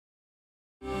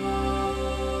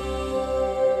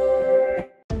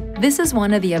This is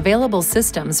one of the available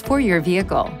systems for your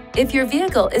vehicle. If your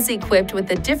vehicle is equipped with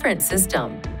a different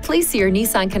system, please see your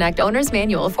Nissan Connect Owner's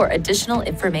Manual for additional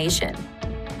information.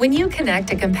 When you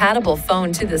connect a compatible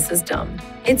phone to the system,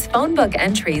 its Phonebook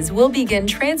entries will begin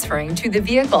transferring to the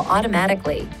vehicle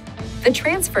automatically. The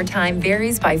transfer time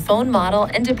varies by phone model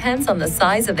and depends on the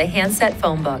size of the handset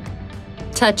Phonebook.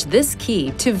 Touch this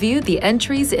key to view the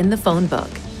entries in the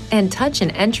Phonebook, and touch an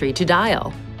entry to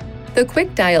dial. The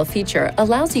Quick Dial feature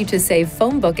allows you to save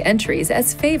Phonebook entries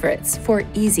as favorites for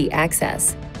easy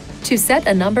access. To set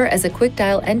a number as a Quick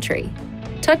Dial entry,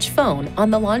 touch Phone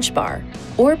on the launch bar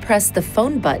or press the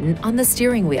Phone button on the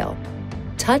steering wheel.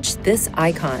 Touch this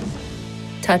icon.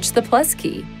 Touch the plus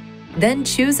key, then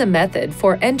choose a method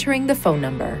for entering the phone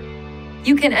number.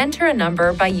 You can enter a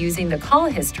number by using the call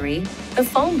history, the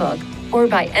Phonebook, or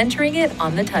by entering it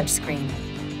on the touchscreen.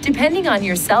 Depending on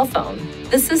your cell phone,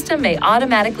 the system may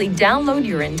automatically download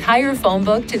your entire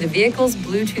Phonebook to the vehicle's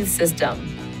Bluetooth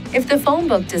system. If the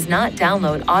Phonebook does not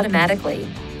download automatically,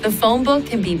 the Phonebook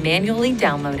can be manually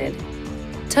downloaded.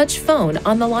 Touch Phone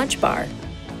on the launch bar.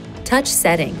 Touch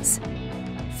Settings,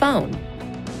 Phone,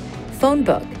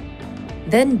 Phonebook,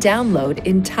 then download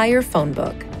entire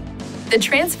Phonebook. The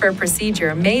transfer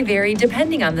procedure may vary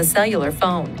depending on the cellular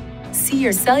phone. See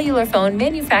your cellular phone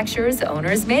manufacturer's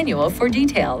owner's manual for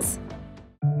details.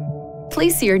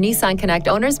 Please see your Nissan Connect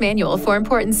Owner's Manual for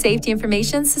important safety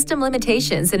information, system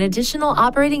limitations, and additional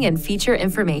operating and feature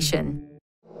information.